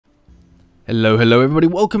Hello everybody,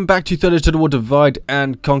 welcome back to Third to the War Divide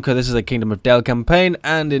and Conquer. This is a Kingdom of Dale campaign,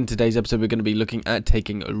 and in today's episode we're going to be looking at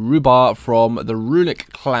taking Rhubarb from the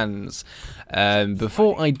Runic clans.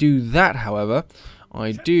 Before I do that, however,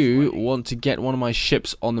 I do want to get one of my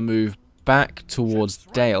ships on the move back towards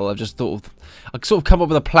Dale. I sort of come up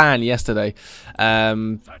with a plan yesterday.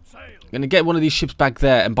 I'm going to get one of these ships back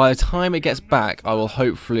there, and by the time it gets back I will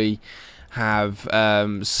hopefully have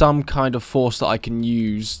some kind of force that I can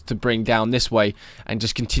use to bring down this way and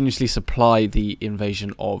just continuously supply the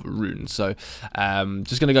invasion of Rhun. So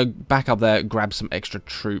just going to go back up there, grab some extra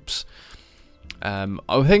troops.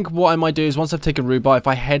 I think what I might do is once I've taken Rhubarb, if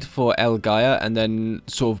I head for El Gaia and then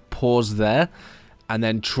sort of pause there and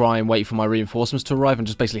then try and wait for my reinforcements to arrive and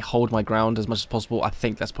just basically hold my ground as much as possible, I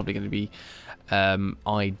think that's probably going to be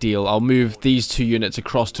ideal. I'll move these two units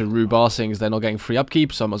across to Rhubarb, seeing as they're not getting free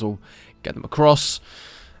upkeep, so I might as well get them across.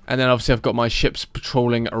 And then obviously I've got my ships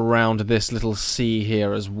patrolling around this little sea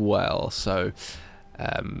here as well. So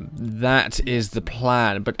that is the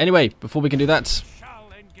plan. But anyway, before we can do that,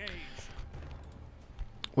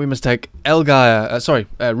 we must take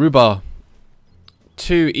Rhubarb.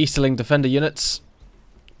 2 Easterling defender units,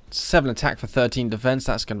 7 attack for 13 defense.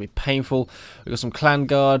 That's going to be painful. We've got some clan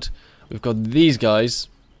guard. We've got these guys,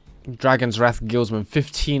 Dragon's Wrath Guildsman,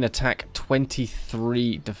 15 attack,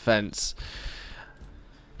 23 defense.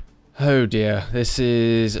 Oh dear, this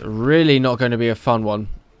is really not going to be a fun one.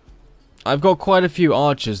 I've got quite a few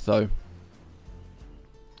archers though.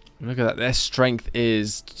 Look at that, their strength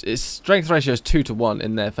ratio is 2 to 1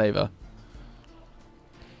 in their favour.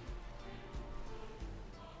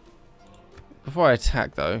 Before I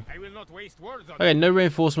attack though, okay, no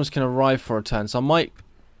reinforcements can arrive for a turn, so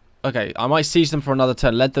I might siege them for another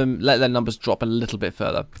turn. Let their numbers drop a little bit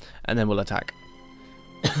further, and then we'll attack.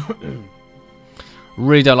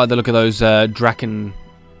 Really don't like the look of those Draken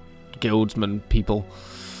Guildsman people.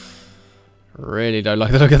 Really don't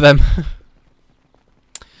like the look of them.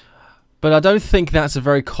 But I don't think that's a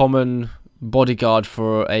very common bodyguard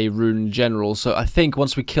for a Rune general. So I think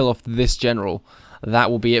once we kill off this general,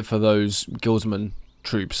 that will be it for those Guildsman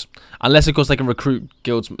troops. Unless, of course, they can recruit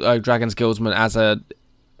Dragon's Guildsman as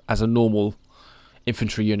a normal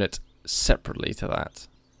infantry unit separately to that,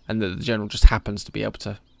 and the general just happens to be able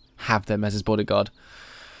to have them as his bodyguard.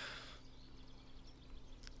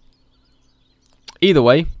 Either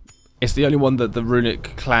way, it's the only one that the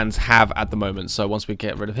Runic clans have at the moment, so once we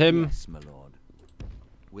get rid of him, yes, my lord.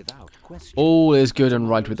 Without question, all is good and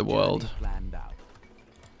right with the world.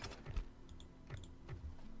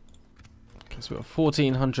 Okay, so we've got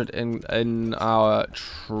 1400 in our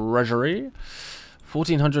treasury.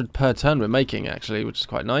 1400 per turn we're making, actually, which is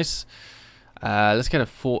quite nice. Let's get a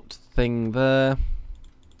fort thing there.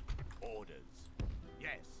 Orders.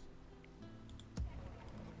 Yes.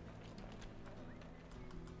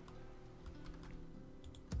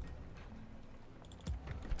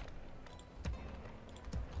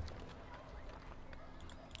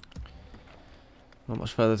 Not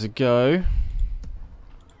much further to go.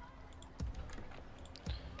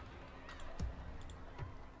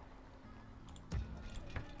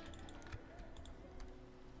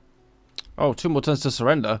 Oh, 2 more turns to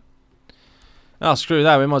surrender. Oh, screw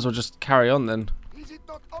that. We might as well just carry on then. Is it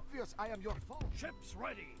not obvious I am your foe? Ships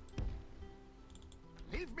ready.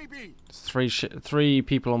 Leave me be. 3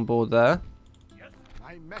 people on board there. Yes.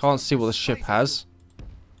 Can't see what the ship has.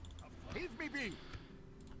 Leave me be.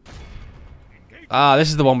 Ah, this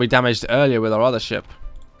is the one we damaged earlier with our other ship.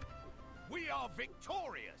 We are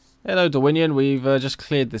victorious. Hello, Darwinian. We've just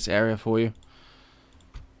cleared this area for you.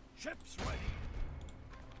 Ships ready.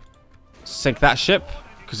 Sink that ship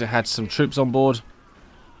because it had some troops on board.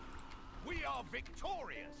 We are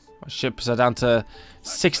victorious. My ships are down to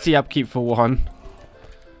 60 upkeep for one,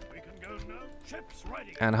 We can go now. Ships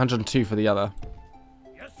ready. and 102 for the other.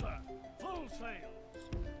 Yes, sir. Full sails.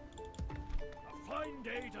 A fine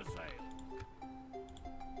day to sail.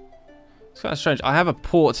 It's kind of strange. I have a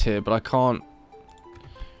port here, but I can't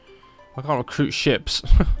recruit ships.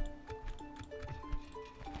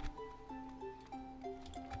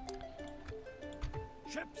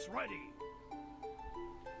 Ships ready.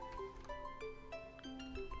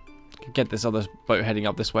 Get this other boat heading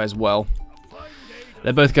up this way as well.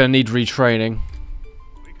 They're both going to need retraining.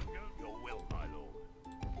 We can go. Your will, my lord.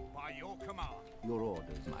 By your command. Your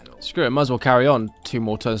orders, my lord. Screw it, might as well carry on. 2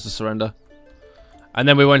 more turns to surrender. And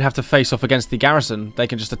then we won't have to face off against the garrison. They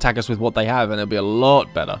can just attack us with what they have and it'll be a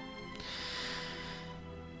lot better.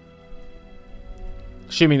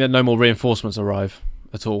 Assuming that no more reinforcements arrive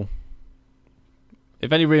at all.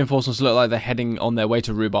 If any reinforcements look like they're heading on their way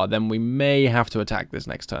to Rhubarb, then we may have to attack this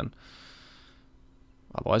next turn.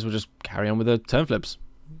 Otherwise, we'll just carry on with the turn flips.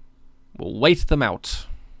 We'll wait them out.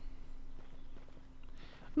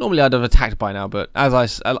 Normally I'd have attacked by now, but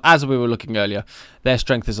as we were looking earlier, their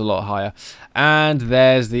strength is a lot higher. And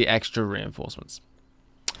there's the extra reinforcements.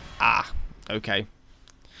 Ah, okay.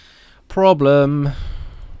 Problem.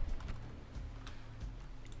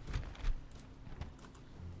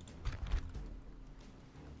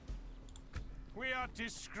 We are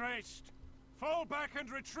disgraced. Fall back and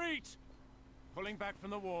retreat. Pulling back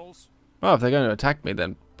from the walls. Well, if they're going to attack me,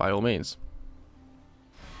 then by all means.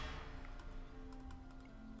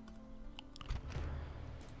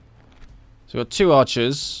 So we've got 2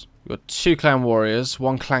 archers, we've got 2 clan warriors,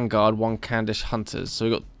 1 clan guard, 1 Candish hunters. So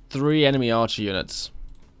we've got 3 enemy archer units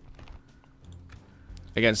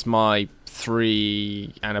against my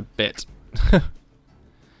 3 and a bit.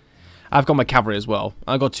 I've got my cavalry as well.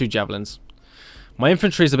 I've got 2 javelins. My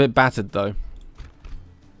infantry is a bit battered though.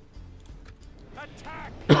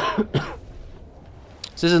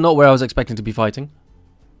 So this is not where I was expecting to be fighting.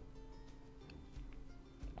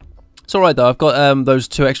 It's alright though, I've got those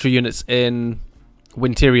 2 extra units in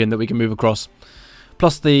Winterion that we can move across.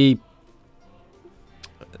 Plus the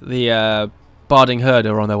Barding Herd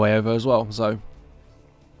are on their way over as well, so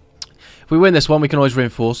if we win this one we can always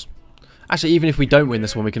reinforce. Actually, even if we don't win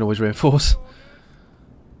this one we can always reinforce.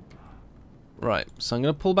 Right, so I'm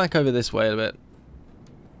going to pull back over this way a bit.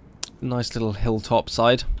 Nice little hilltop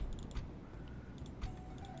side.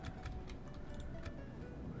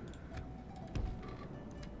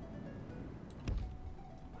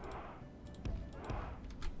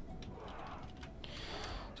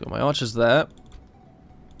 Got my archers there.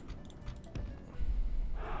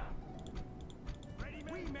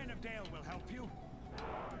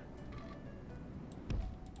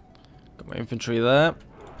 Got my infantry there.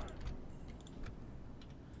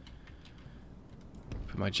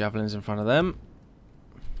 Put my javelins in front of them.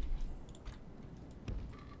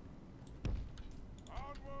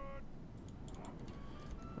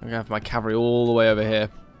 I'm going to have my cavalry all the way over here.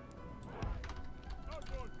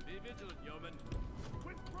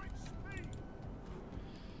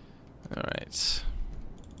 Alright.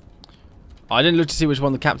 I didn't look to see which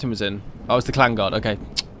one the captain was in. Oh, it's the clan guard. Okay.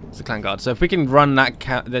 It's the clan guard. So if we can run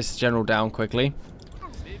that this general down quickly,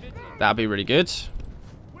 that'd be really good.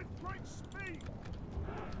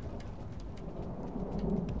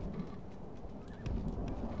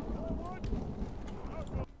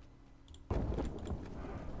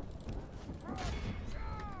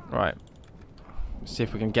 Right. Let's see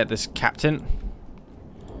if we can get this captain.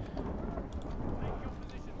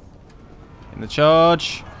 In the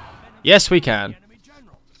charge. Yes, we can.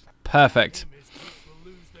 Perfect.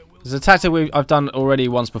 There's a tactic I've done already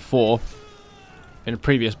once before in a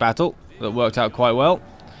previous battle that worked out quite well.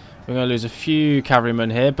 We're going to lose a few cavalrymen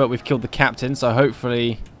here, but we've killed the captain, so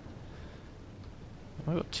hopefully...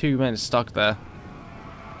 I've got 2 men stuck there.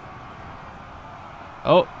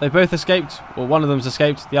 Oh, they both escaped. Well, one of them's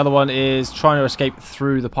escaped. The other one is trying to escape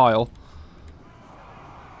through the pile.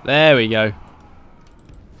 There we go.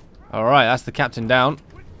 Alright, that's the captain down.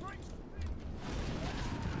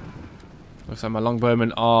 Looks like my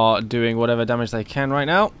longbowmen are doing whatever damage they can right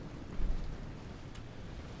now.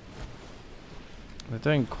 They're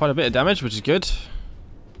doing quite a bit of damage, which is good.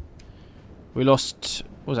 We lost,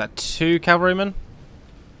 what was that, 2 cavalrymen?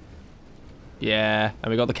 Yeah, and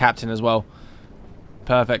we got the captain as well.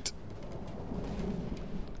 Perfect.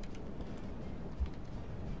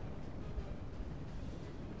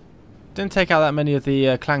 Didn't take out that many of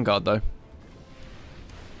the clan guard though.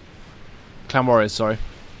 Clan warriors, sorry.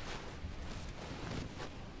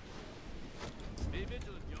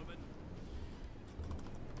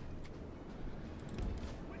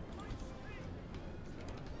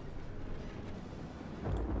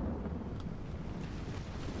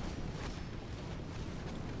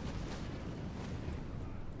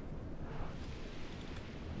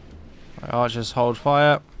 My archers hold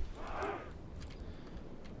fire.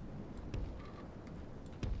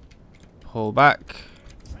 Pull back.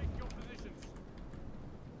 So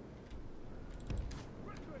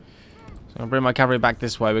I'm going to bring my cavalry back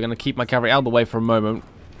this way. We're going to keep my cavalry out of the way for a moment.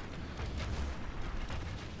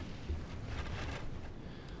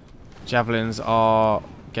 Javelins are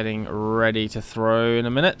getting ready to throw in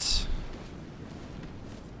a minute.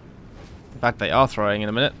 In fact, they are throwing in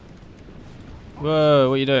a minute. Whoa,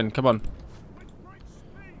 what are you doing? Come on.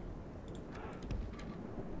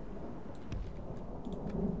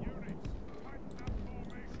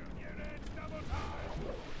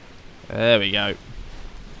 There we go.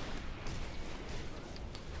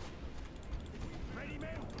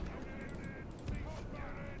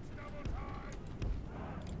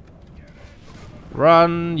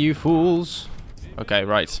 Run, you fools. Okay,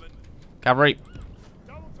 right. Cavalry.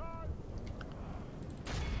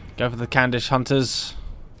 Go for the Candish hunters.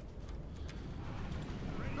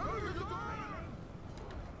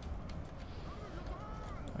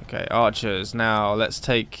 Okay, archers. Now let's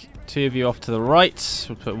take 2 of you off to the right.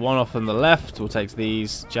 We'll put 1 off on the left. We'll take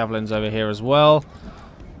these javelins over here as well.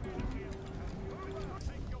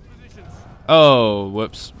 Oh,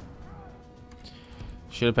 whoops.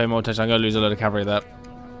 Should have paid more attention. I'm going to lose a load of cavalry there.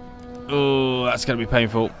 Oh, that's going to be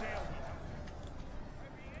painful.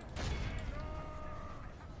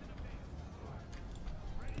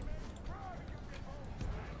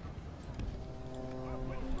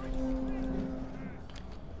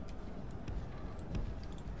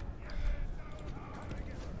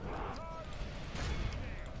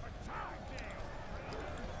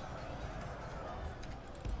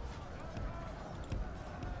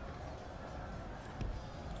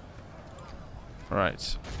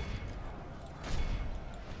 Right.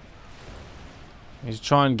 He's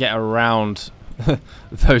trying to get around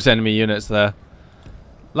those enemy units there.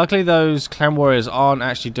 Luckily those clan warriors aren't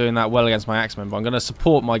actually doing that well against my axemen, but I'm going to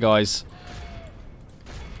support my guys.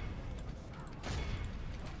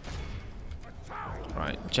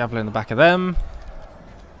 Right, javelin in the back of them.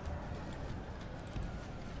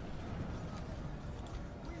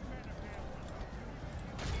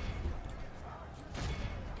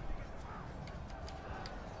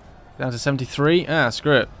 Down to 73. Ah,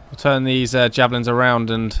 screw it. We'll turn these javelins around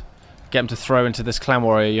and get them to throw into this clan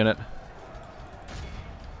warrior unit.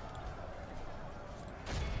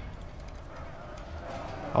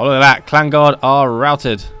 Oh, look at that. Clan guard are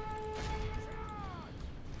routed.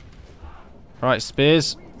 Right,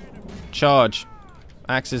 spears. Charge.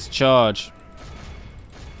 Axes, charge.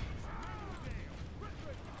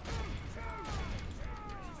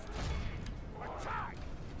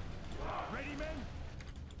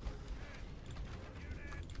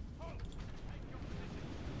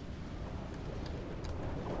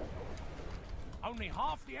 Only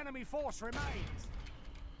half the enemy force remains.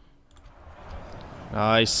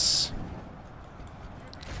 Nice.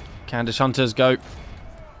 Candish hunters, go.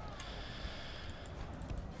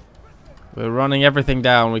 We're running everything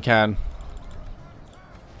down we can.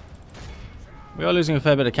 We are losing a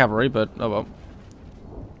fair bit of cavalry, but oh well.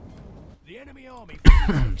 The enemy army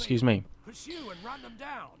Excuse me. pursue and run them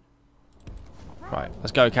down. Right,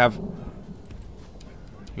 let's go, Cav.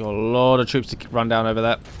 You've got a lot of troops to run down over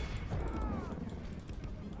there.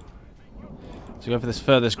 So go for this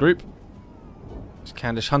furthest group. It's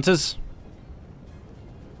Candish hunters.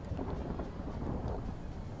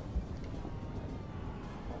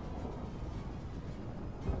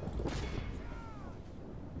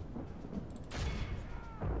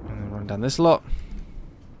 And then run down this lot.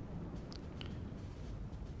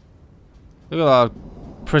 Look at our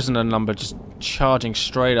prisoner number just charging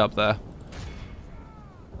straight up there.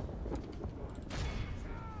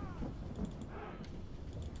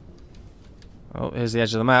 Oh, here's the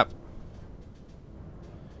edge of the map.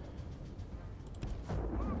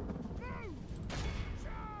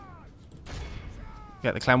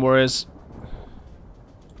 Get the clan warriors.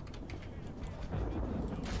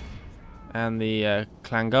 And the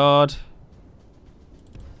clan guard.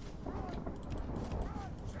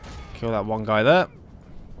 Kill that one guy there.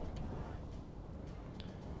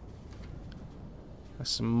 There's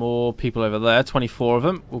some more people over there, 24 of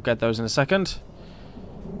them. We'll get those in a second.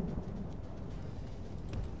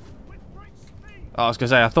 Oh, I was going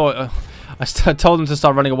to say, I thought... I told them to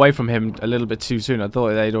start running away from him a little bit too soon. I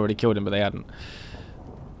thought they'd already killed him, but they hadn't.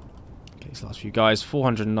 Okay, these last few guys.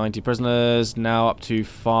 490 prisoners. Now up to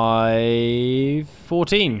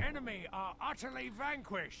 514. The enemy are utterly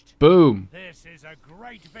vanquished. Boom. This is a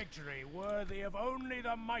great victory, worthy of only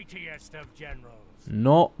the mightiest of generals.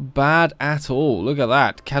 Not bad at all. Look at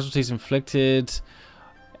that. Casualties inflicted.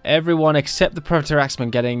 Everyone except the Predator Axeman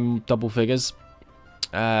getting double figures.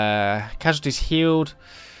 Casualties healed.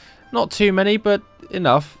 Not too many, but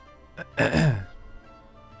enough.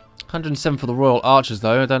 107 for the Royal Archers,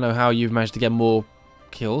 though. I don't know how you've managed to get more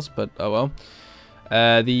kills, but oh well.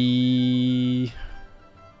 The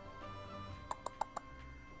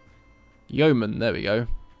Yeoman, there we go.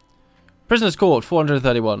 Prisoners caught,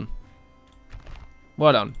 431.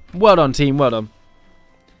 Well done. Well done, team. Well done.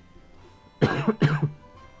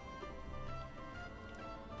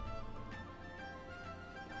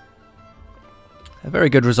 A very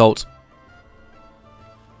good result.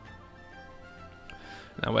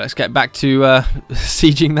 Now let's get back to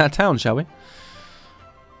sieging that town, shall we?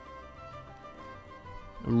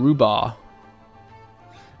 Rhubarb.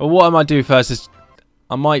 Well, what I might do first is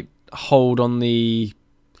I might hold on the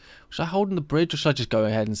Should I hold in the bridge or should I just go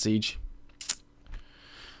ahead and siege?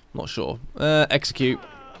 Not sure. Execute.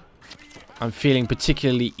 I'm feeling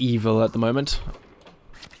particularly evil at the moment.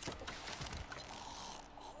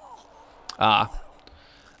 Ah.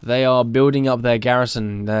 They are building up their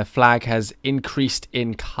garrison. Their flag has increased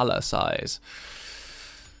in colour size.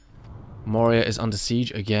 Moria is under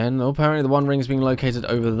siege again. Oh, apparently the one ring is being located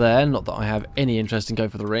over there. Not that I have any interest in going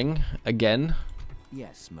for the ring. Again.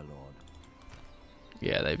 Yes, my lord.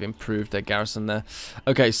 Yeah, they've improved their garrison there.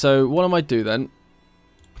 Okay, so what I might do then...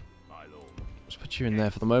 Let's put you in there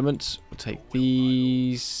for the moment. We'll take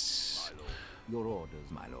these... Your orders,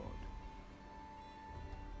 my lord.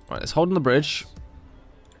 Right, let's hold on the bridge.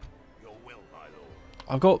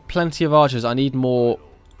 I've got plenty of archers. I need more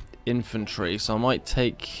infantry, so I might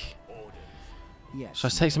take... Should I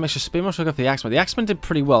take some extra spearmen or should I go for the axemen? The axemen did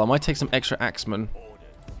pretty well. I might take some extra axemen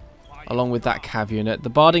along with that cav unit. The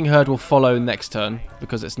barding herd will follow next turn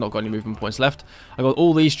because it's not got any movement points left. I've got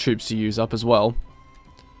all these troops to use up as well.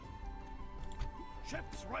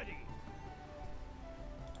 Ships ready.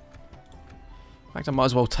 In fact, I might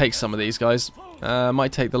as well take some of these guys. I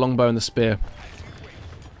might take the longbow and the spear.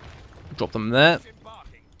 Drop them there.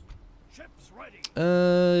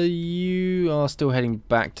 You are still heading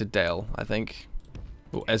back to Dale, I think.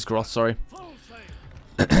 Or Esgaroth, sorry.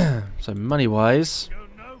 So money-wise...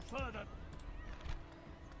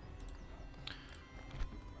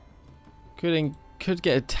 Could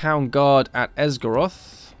get a town guard at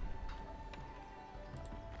Esgaroth.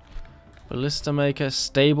 Ballista maker,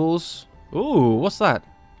 stables. Ooh, what's that?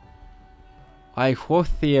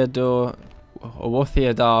 Iwothiadar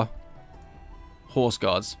horse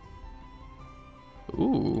guards.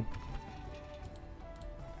 Ooh.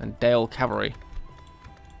 And Dale cavalry.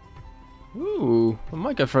 Ooh, I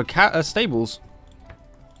might go for a stables.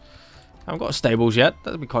 I haven't got stables yet.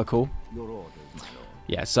 That'd be quite cool. Your orders, my lord.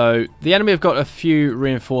 Yeah, so the enemy have got a few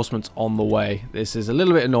reinforcements on the way. This is a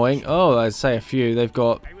little bit annoying. Oh, I'd say a few. They've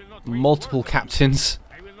got multiple captains.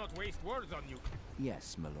 I will not waste words on you.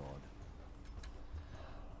 Yes, my lord.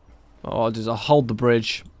 Oh, I'll just hold the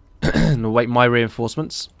bridge and await my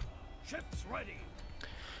reinforcements. Ships ready.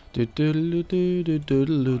 Do do do do do do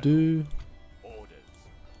do do.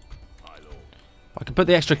 I can put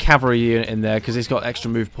the extra cavalry unit in there because it's got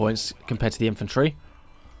extra move points compared to the infantry.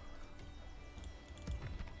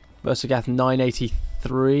 Bersergath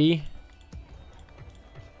 983.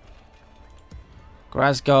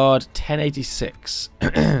 Grasgard 1086.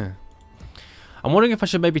 I'm wondering if I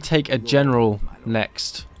should maybe take a general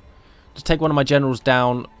next. Just take one of my generals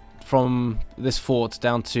down from this fort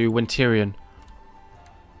down to Winterion.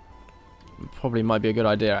 Probably might be a good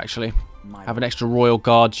idea actually. Have an extra Royal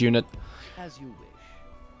Guards unit. As you wish.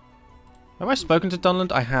 Have I spoken to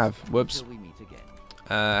Dunland? I have. Whoops. We meet again.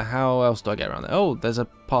 How else do I get around there? Oh, there's a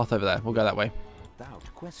path over there. We'll go that way. Without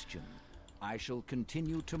question. I shall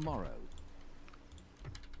continue tomorrow.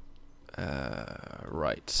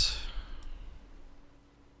 Right.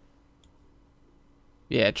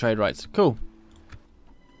 Yeah, trade rights. Cool.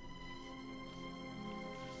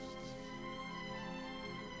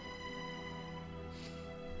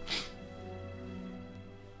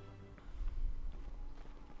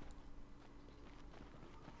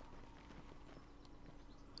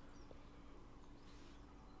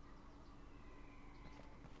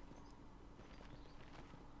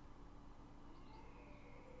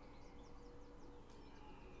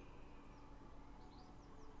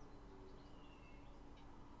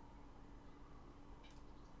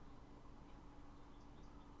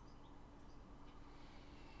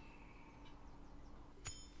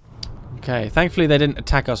 Okay, thankfully they didn't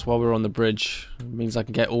attack us while we were on the bridge. It means I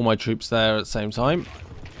can get all my troops there at the same time.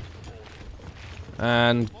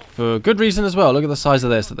 And for good reason as well. Look at the size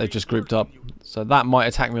of this that they've just grouped up. So that might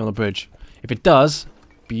attack me on the bridge. If it does,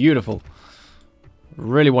 beautiful.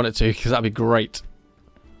 Really want it to, because that'd be great.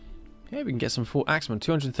 Yeah, we can get some Fort Axeman.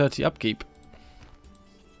 230 upkeep.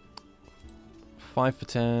 5 for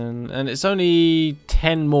 10, and it's only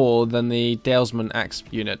 10 more than the Dalesman Axe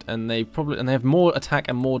unit, and they have more attack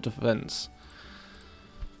and more defense.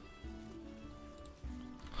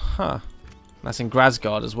 Huh. That's in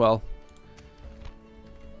Grasgard as well.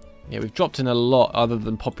 Yeah, we've dropped in a lot other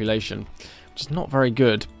than population, which is not very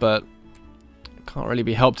good, but can't really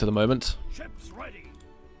be helped at the moment. Ships ready.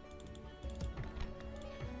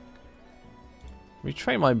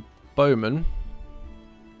 Retrain my bowman.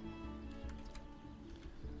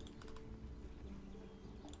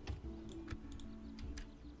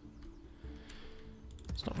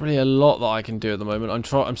 It's not really a lot that I can do at the moment.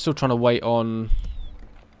 I'm still trying to wait on...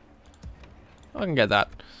 I can get that.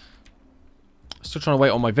 Still trying to wait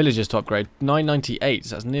on my villagers to upgrade. 998,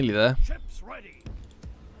 so that's nearly there. Ships ready.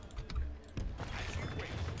 As you wish.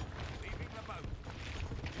 Leaving the boat.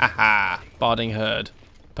 Haha, Barding Herd.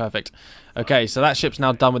 Perfect. Okay, so that ship's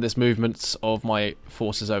now done with its movements of my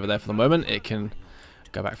forces over there for the moment. It can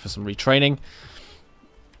go back for some retraining.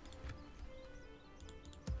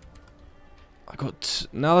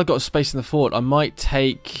 Now I've got space in the fort, I'm also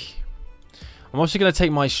going to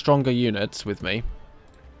take my stronger units with me.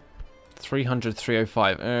 300,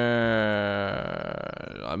 305.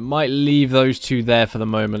 I might leave those two there for the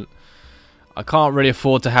moment. I can't really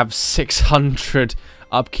afford to have 600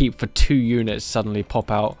 upkeep for 2 units suddenly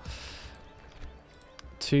pop out.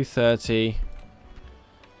 230.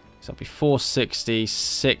 So that'll be 460,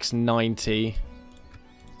 690.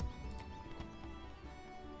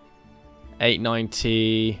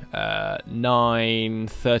 890,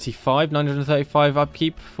 935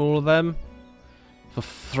 upkeep for all of them. For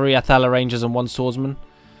 3 Athala Rangers and 1 Swordsman.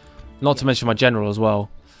 Not to mention my general as well.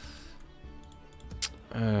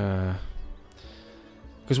 Because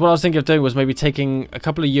what I was thinking of doing was maybe taking a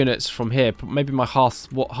couple of units from here, maybe my Hearth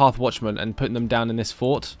Watchman, and putting them down in this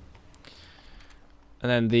fort. And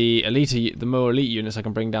then the more elite units I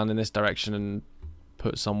can bring down in this direction and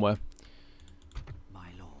put somewhere.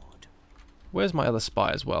 Where's my other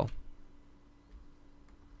spy as well?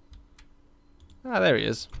 Ah, there he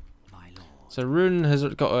is. So Rhun has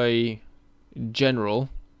got a general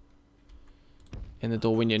in the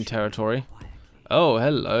Dorwinian territory. Oh,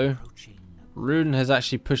 hello. Rhun has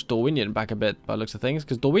actually pushed Dorwinian back a bit by the looks of things,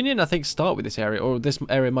 because Dorwinian I think start with this area, or this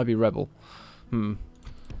area might be rebel.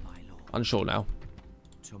 Unsure now.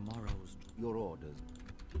 Tomorrow's your orders.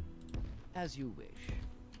 As you wish.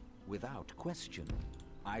 Without question.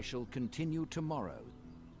 I shall continue tomorrow.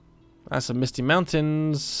 That's a Misty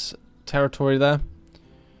Mountains territory there.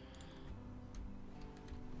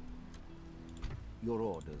 Your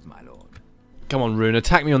orders, my lord. Come on, Rhun,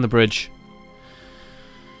 attack me on the bridge.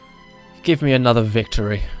 Give me another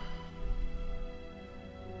victory.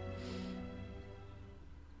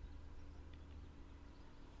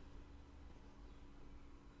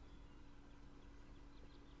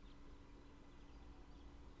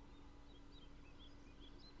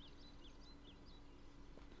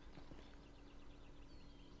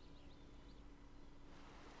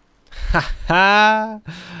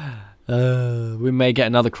 We may get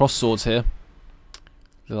another cross swords here.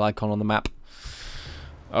 Little icon on the map.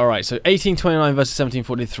 Alright, so 1829 versus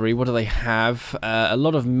 1743. What do they have? A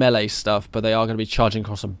lot of melee stuff, but they are going to be charging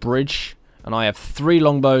across a bridge. And I have 3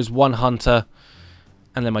 longbows, 1 hunter,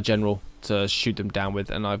 and then my general to shoot them down with.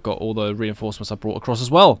 And I've got all the reinforcements I brought across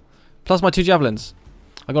as well. Plus my 2 javelins.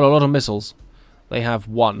 I got a lot of missiles. They have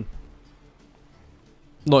 1.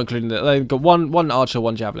 Not including that. They've got one archer,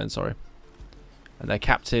 1 javelin, sorry. And their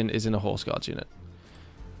captain is in a horse guards unit.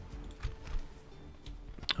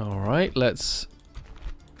 Alright, let's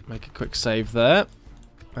make a quick save there.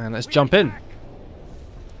 And let's jump in.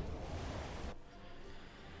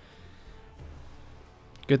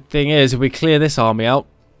 Good thing is, if we clear this army out,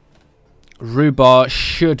 Rubar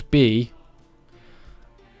should be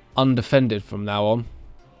undefended from now on.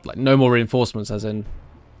 Like, no more reinforcements, as in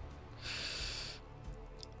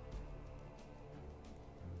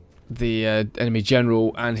the enemy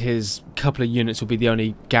general and his couple of units will be the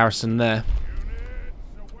only garrison there.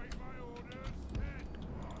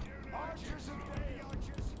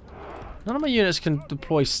 None of my units can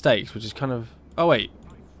deploy stakes, which is kind of... Oh wait,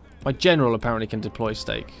 my general apparently can deploy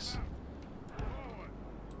stakes.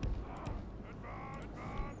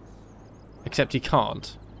 Except he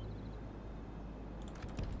can't.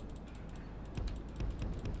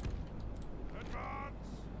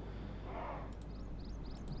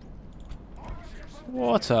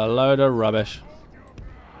 What a load of rubbish.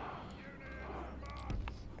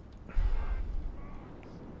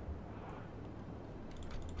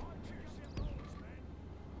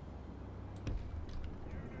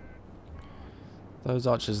 Those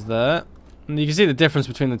archers there. And you can see the difference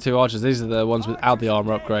between the 2 archers. These are the ones without the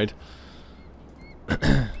armor upgrade.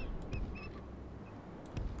 Got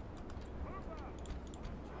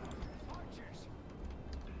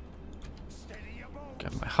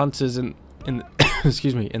my hunters in the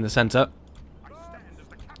excuse me, in the center.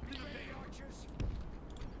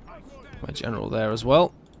 My general there as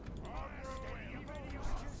well.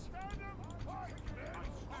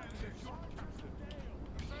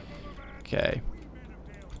 Okay.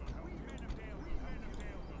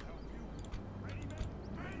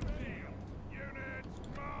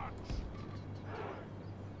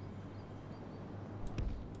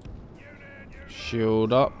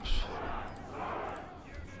 Shield up.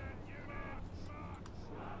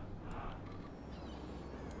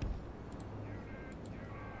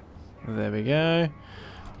 There we go.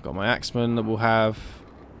 Got my axemen that we'll have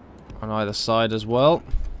on either side as well.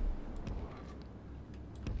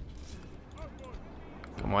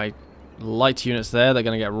 Got my light units there. They're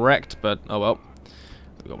going to get wrecked, but oh well.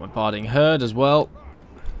 We've got my barding herd as well.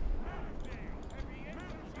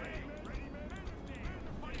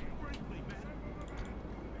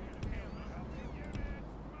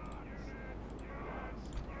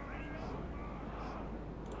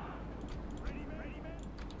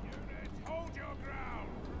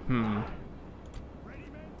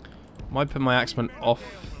 Might put my axemen off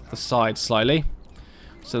the side slightly,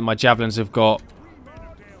 so that my javelins have got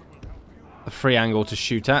a free angle to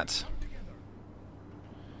shoot at.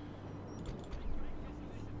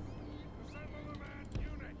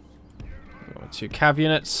 Got my 2 cav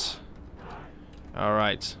units.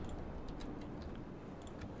 Alright.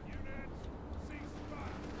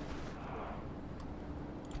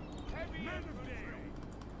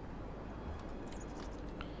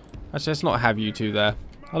 Actually, let's not have you two there.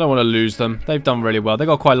 I don't want to lose them. They've done really well. They've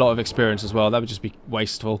got quite a lot of experience as well. That would just be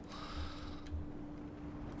wasteful.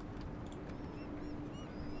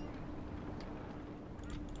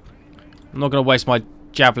 I'm not going to waste my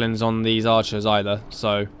javelins on these archers either,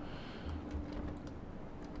 so...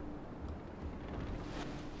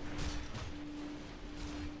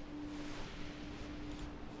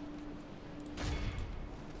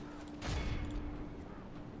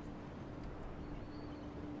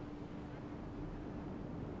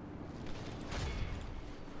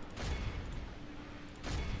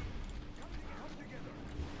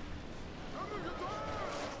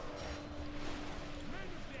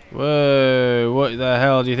 Whoa, what the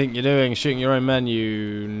hell do you think you're doing? Shooting your own men,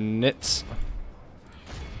 you nits.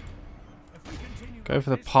 Go for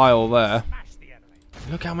the pile there.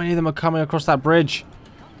 Look how many of them are coming across that bridge.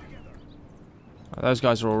 Oh, those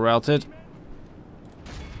guys are all routed.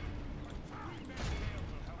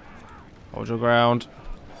 Hold your ground.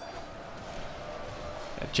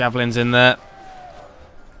 Get javelins in there.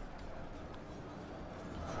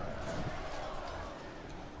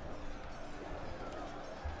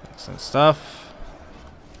 Excellent stuff.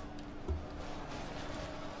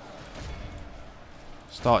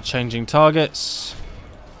 Start changing targets.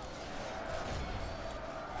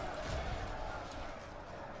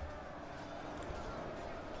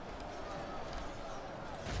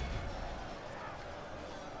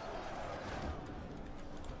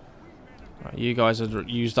 Right, you guys have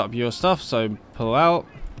used up your stuff, so pull out.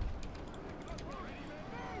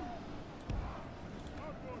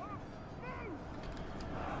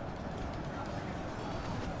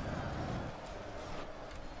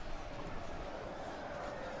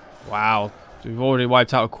 Wow, we've already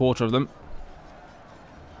wiped out a quarter of them.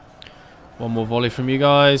 One more volley from you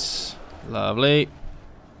guys. Lovely.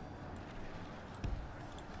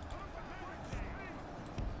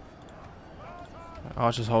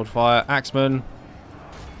 Archers hold fire. Axemen,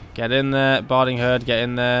 get in there. Barding herd, get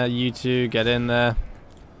in there. You two, get in there.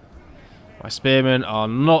 My spearmen are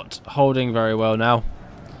not holding very well now.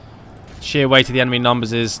 Sheer weight of the enemy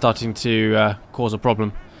numbers is starting to cause a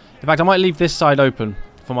problem. In fact, I might leave this side open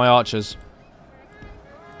for my archers.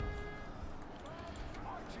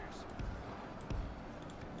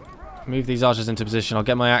 Move these archers into position. I'll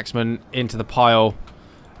get my axemen into the pile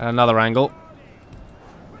at another angle.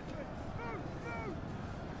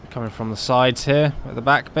 Coming from the sides here, at the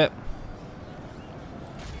back bit.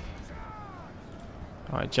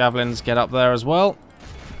 Alright, javelins, get up there as well.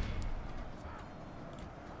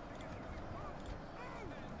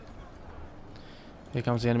 Here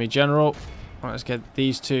comes the enemy general. Alright, let's get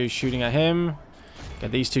these two shooting at him.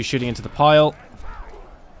 Get these two shooting into the pile.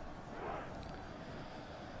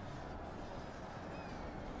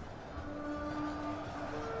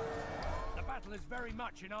 The battle is very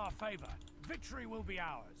much in our favor. Victory will be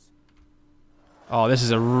ours. Oh, this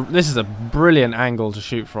is a brilliant angle to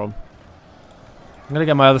shoot from. I'm gonna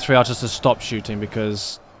get my other 3 archers to stop shooting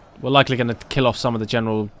because we're likely gonna kill off some of the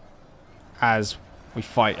general as we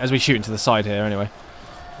fight, as we shoot into the side here anyway.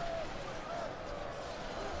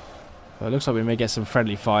 So it looks like we may get some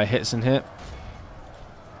friendly fire hits in here.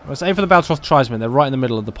 Let's aim for the Baltroth tribesmen. They're right in the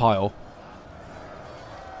middle of the pile.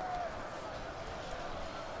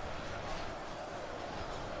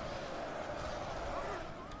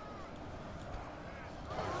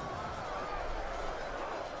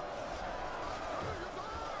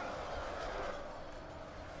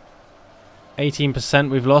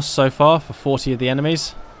 %, we've lost so far for 40 of the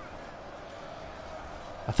enemies.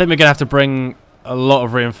 I think we're going to have to bring a lot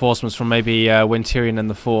of reinforcements from maybe Winterion and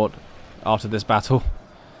the fort after this battle.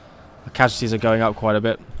 The casualties are going up quite a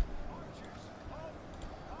bit.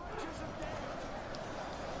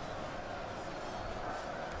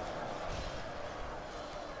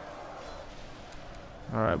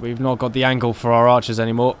 Alright, we've not got the angle for our archers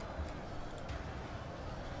anymore.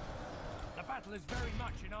 The battle is very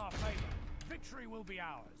much in our favor. Victory will be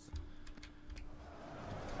ours.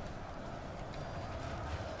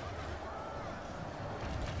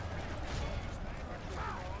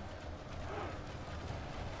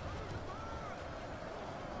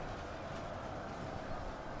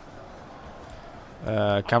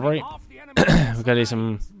 Cavalry. We're gonna need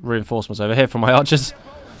some reinforcements over here from my archers.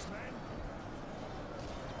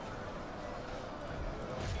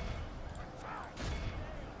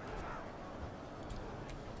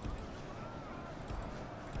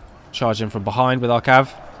 Charge in from behind with our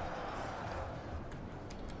cav.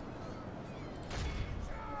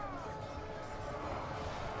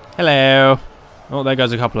 Hello. Oh, there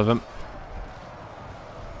goes a couple of them.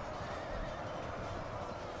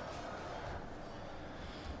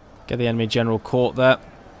 Get the enemy general caught there.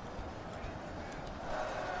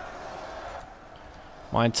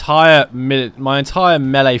 My entire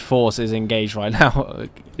melee force is engaged right now.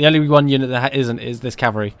 The only one unit that isn't is this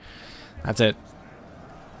cavalry. That's it.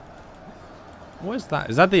 What is that?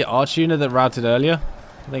 Is that the arch unit that routed earlier?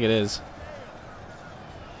 I think it is.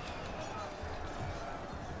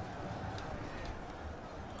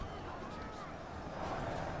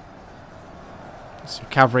 Some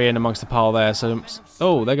cavalry in amongst the pile there. So,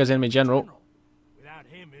 oh, there goes the enemy general. Without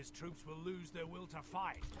him, his troops will lose their will to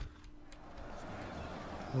fight.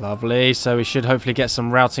 Lovely. So we should hopefully get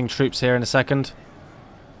some routing troops here in a second.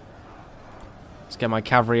 Let's get my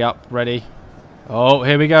cavalry up, ready. Oh,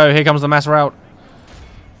 here we go. Here comes the mass rout.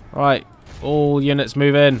 Right, all units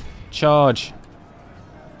move in. Charge.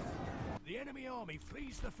 The enemy army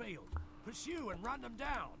flees the field. Pursue and run them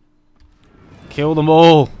down. Kill them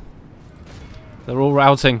all. They're all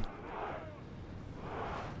routing.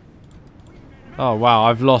 Oh, wow.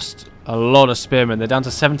 I've lost a lot of spearmen. They're down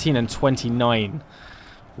to 17 and 29.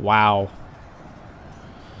 Wow.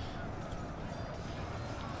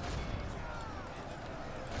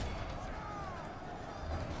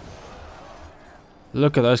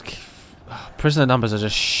 Look at those. Prisoner numbers are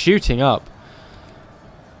just shooting up.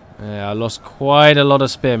 Yeah, I lost quite a lot of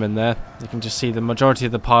spearmen there. You can just see the majority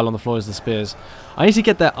of the pile on the floor is the spears. I need to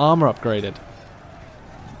get their armor upgraded.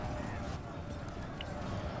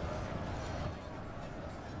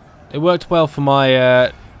 It worked well for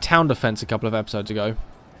my town defense a couple of episodes ago.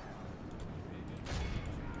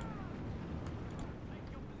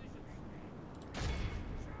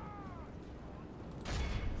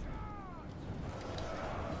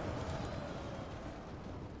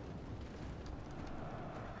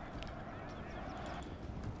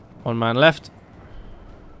 One man left.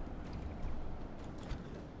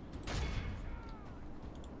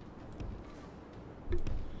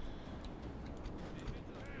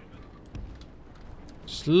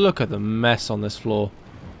 Just look at the mess on this floor.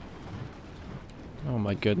 Oh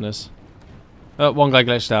my goodness. Oh, one guy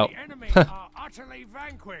glitched out. The enemy are utterly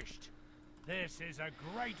vanquished. This is a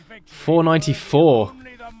great victory. 494.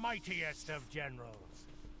 Only the mightiest of generals.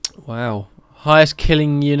 Wow. Highest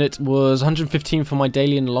killing unit was 115 for my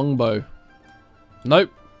Dalian longbow.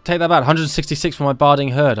 Nope. Take that back. 166 for my barding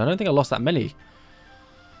herd. I don't think I lost that many.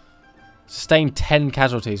 Sustained 10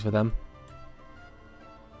 casualties for them.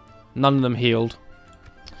 None of them healed.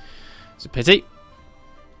 It's a pity.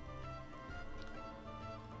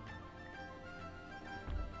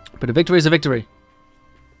 But a victory is a victory.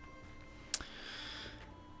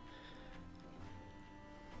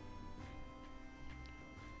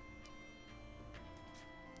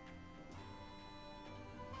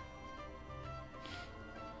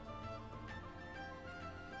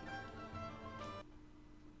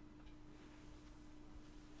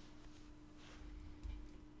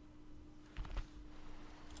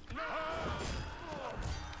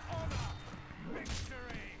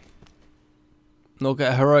 Not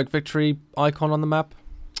get a heroic victory icon on the map.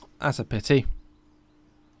 That's a pity.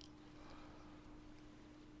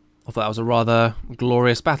 I thought that was a rather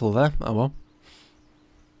glorious battle there. Oh well.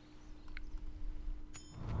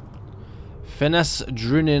 Finesse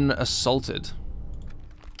Drunin assaulted.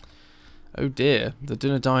 Oh dear. The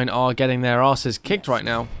Dunedain are getting their asses kicked right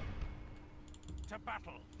now. To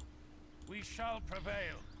battle. We shall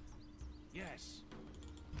prevail. Yes.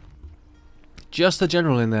 Just the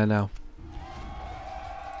general in there now.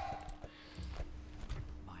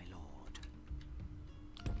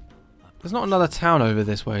 There's not another town over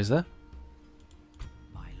this way, is there?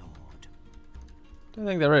 My lord. Don't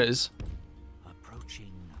think there is.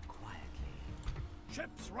 Approaching quietly.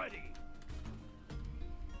 Ships ready.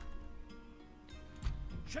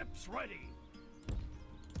 Ships ready.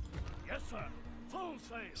 Yes, sir. Full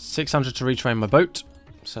sail. 600 to retrain my boat.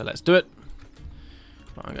 So let's do it.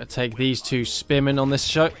 I'm going to take these 2 spearmen on this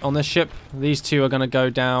ship. These 2 are going to go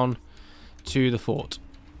down to the fort.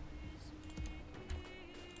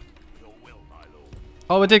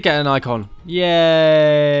 Oh, I did get an icon.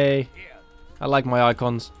 Yay! I like my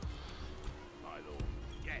icons.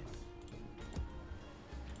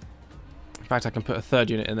 In fact, I can put a 3rd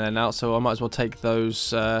unit in there now, so I might as well take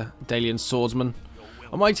those Dalian swordsmen.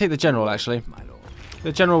 I might take the general, actually.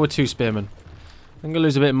 The general with 2 spearmen. I'm going to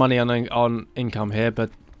lose a bit of money on income here,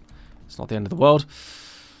 but it's not the end of the world.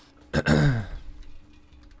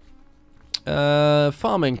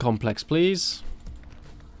 Farming complex, please.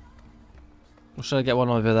 Or should I get one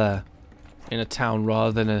over there? In a town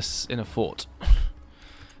rather than in a fort.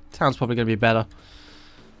 Town's probably going to be better.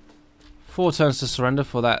 4 turns to surrender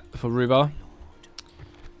for Rhubarb.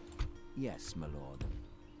 Yes, my lord.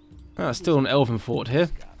 Ah, still an elven fort here.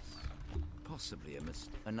 Possibly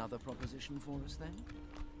another proposition for us then.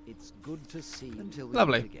 It's good to see until we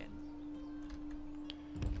Lovely. meet again.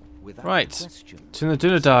 Without Right, question, to the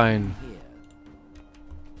Dunedain. here.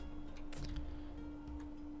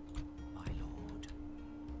 My lord,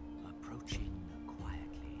 approaching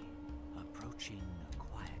quietly, approaching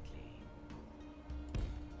quietly,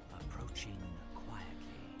 approaching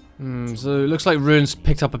quietly. So it looks like Rhun's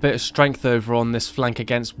picked up a bit of strength over on this flank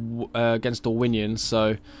against Dorwinion,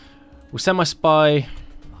 so we'll send my spy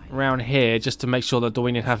around here just to make sure that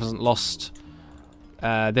Dorwinion hasn't lost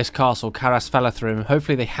this castle, Caras Falathrim.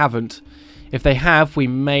 Hopefully they haven't. If they have, we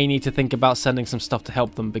may need to think about sending some stuff to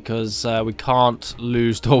help them, because we can't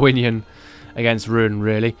lose Dorwinion against Rhun,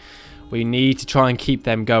 really. We need to try and keep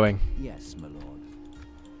them going. Yes, my lord.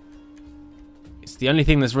 It's the only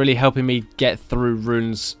thing that's really helping me get through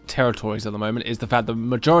Rhun's territories at the moment, is the fact that the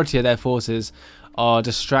majority of their forces are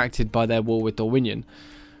distracted by their war with Dorwinion.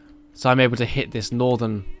 So I'm able to hit this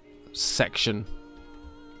northern section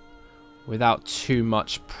without too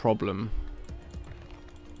much problem.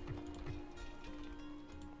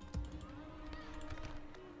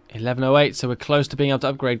 $11.08, so we're close to being able to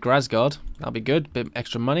upgrade Grasgard. That'll be good, bit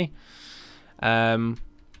extra money.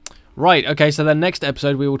 Right, okay, so then next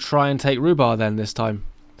episode we will try and take Rhubarb then this time.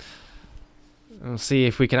 We'll see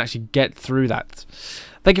if we can actually get through that.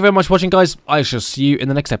 Thank you very much for watching, guys. I shall see you in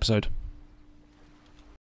the next episode.